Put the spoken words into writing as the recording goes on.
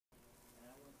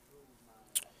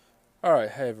All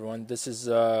right, hey everyone. This is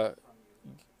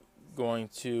going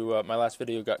to my last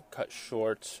video got cut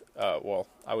short.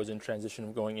 I was in transition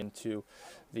of going into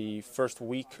the first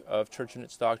week of Church and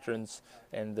its Doctrines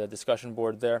and the discussion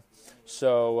board there.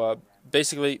 So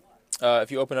basically, if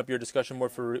you open up your discussion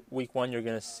board for week one, you're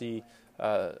going to see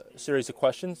a series of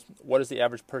questions. What does the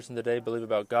average person today believe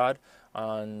about God?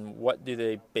 On what do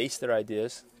they base their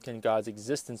ideas? Can God's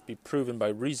existence be proven by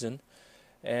reason?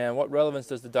 And what relevance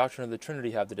does the doctrine of the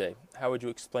Trinity have today? How would you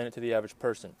explain it to the average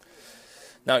person?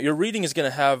 Now, your reading is going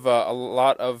to have a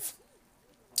lot of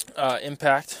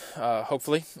impact,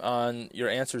 hopefully, on your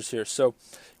answers here. So,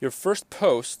 your first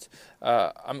post,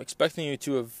 I'm expecting you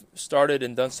to have started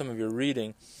and done some of your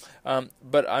reading,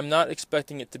 but I'm not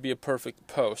expecting it to be a perfect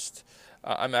post.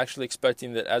 I'm actually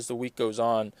expecting that as the week goes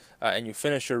on and you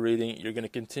finish your reading, you're going to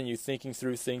continue thinking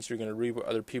through things, you're going to read what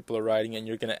other people are writing, and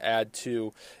you're going to add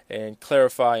to and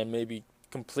clarify and maybe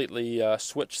completely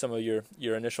switch some of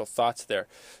your initial thoughts there.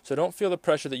 So don't feel the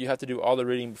pressure that you have to do all the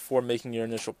reading before making your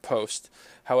initial post.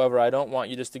 However, I don't want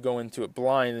you just to go into it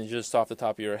blind and just off the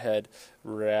top of your head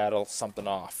rattle something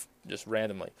off just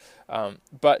randomly.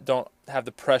 But don't have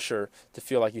the pressure to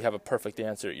feel like you have a perfect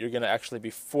answer. You're going to actually be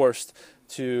forced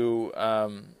to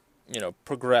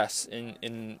progress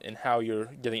in how you're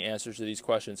giving answers to these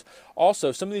questions.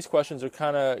 Also, some of these questions are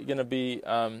kind of going to be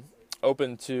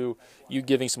open to you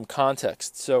giving some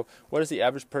context. So, what does the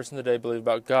average person today believe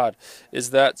about God? Is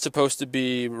that supposed to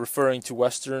be referring to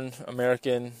Western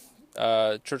American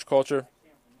church culture?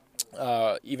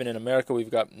 Even in America,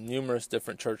 we've got numerous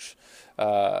different church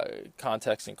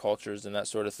contexts and cultures and that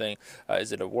sort of thing.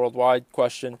 Is it a worldwide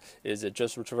question? Is it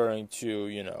just referring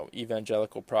to,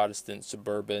 evangelical, Protestant,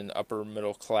 suburban, upper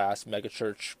middle class,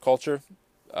 megachurch culture?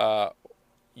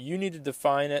 You need to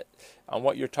define it on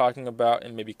what you're talking about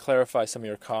and maybe clarify some of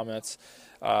your comments,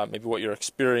 maybe what your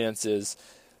experience is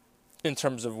in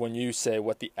terms of when you say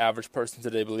what the average person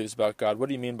today believes about God. What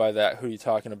do you mean by that? Who are you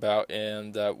talking about?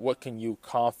 And what can you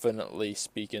confidently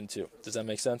speak into? Does that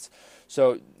make sense?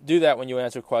 So do that when you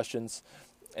answer questions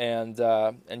and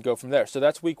go from there. So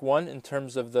that's week one in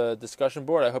terms of the discussion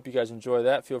board. I hope you guys enjoy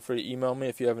that. Feel free to email me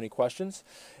if you have any questions.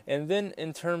 And then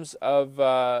in terms of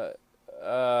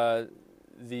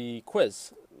the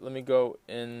quiz, let me go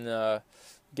and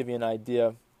give you an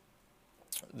idea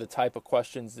the type of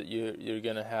questions that you're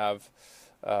going to have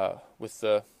with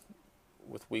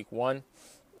week one.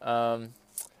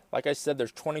 Like I said,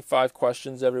 there's 25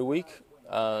 questions every week.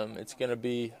 It's going to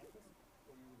be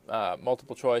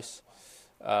multiple choice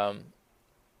on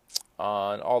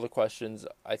all the questions.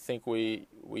 I think we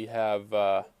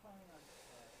have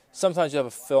sometimes you have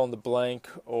a fill in the blank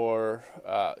or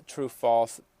true,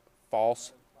 false,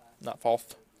 not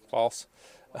false.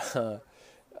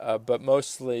 But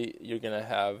mostly you're going to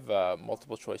have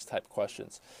multiple choice type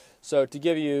questions. So to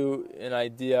give you an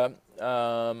idea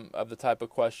of the type of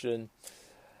question,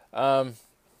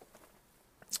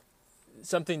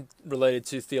 something related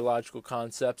to theological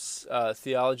concepts.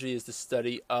 Theology is the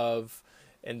study of,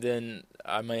 and then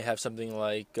I may have something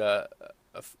like a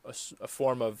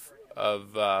form of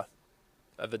a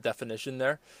definition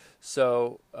there.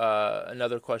 So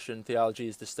another question, theology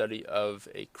is the study of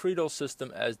a creedal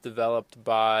system as developed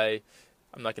by,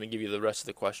 I'm not going to give you the rest of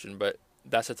the question, but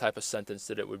that's the type of sentence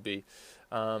that it would be.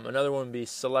 Another one would be,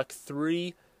 select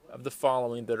three of the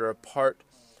following that are a part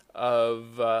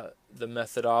of the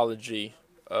methodology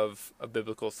of a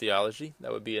biblical theology.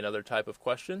 That would be another type of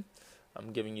question.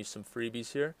 I'm giving you some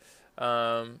freebies here.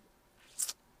 And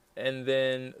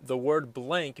then the word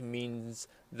blank means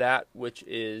that which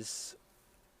is.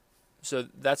 So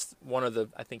that's one of the,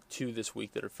 I think, two this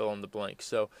week that are fill in the blank.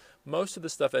 So most of the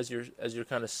stuff as you're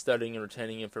kind of studying and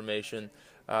retaining information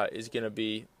is going to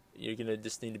be, you're going to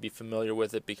just need to be familiar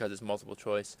with it because it's multiple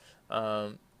choice.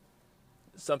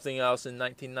 Something else, in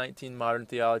 1919, modern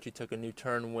theology took a new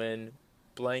turn when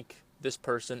blank this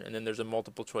person, and then there's a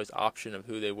multiple choice option of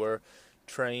who they were,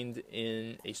 trained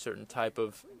in a certain type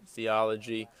of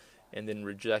theology and then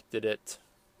rejected it.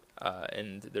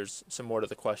 And there's some more to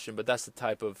the question, but that's the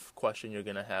type of question you're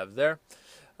going to have there.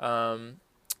 And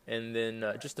then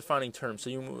just defining terms.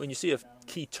 So when you see a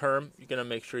key term, you're going to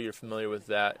make sure you're familiar with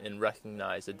that and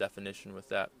recognize the definition with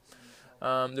that.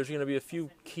 There's going to be a few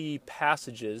key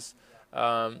passages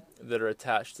that are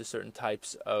attached to certain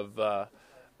types of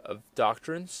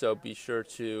doctrine, so be sure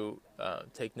to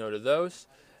take note of those.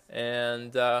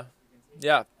 And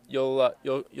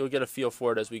you'll get a feel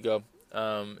for it as we go.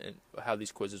 And how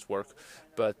these quizzes work,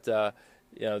 but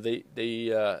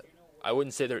they I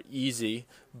wouldn't say they're easy,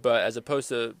 but as opposed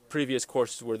to previous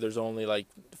courses where there's only like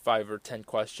 5 or 10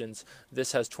 questions,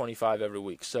 this has 25 every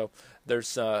week. So there's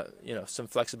some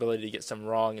flexibility to get some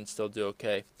wrong and still do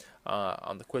okay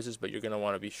on the quizzes. But you're going to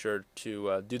want to be sure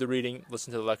to do the reading,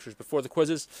 listen to the lectures before the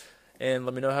quizzes, and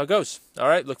let me know how it goes. All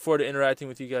right, look forward to interacting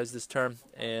with you guys this term,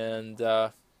 and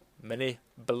many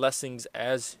blessings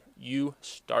as you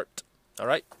start. All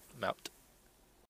right, I'm out.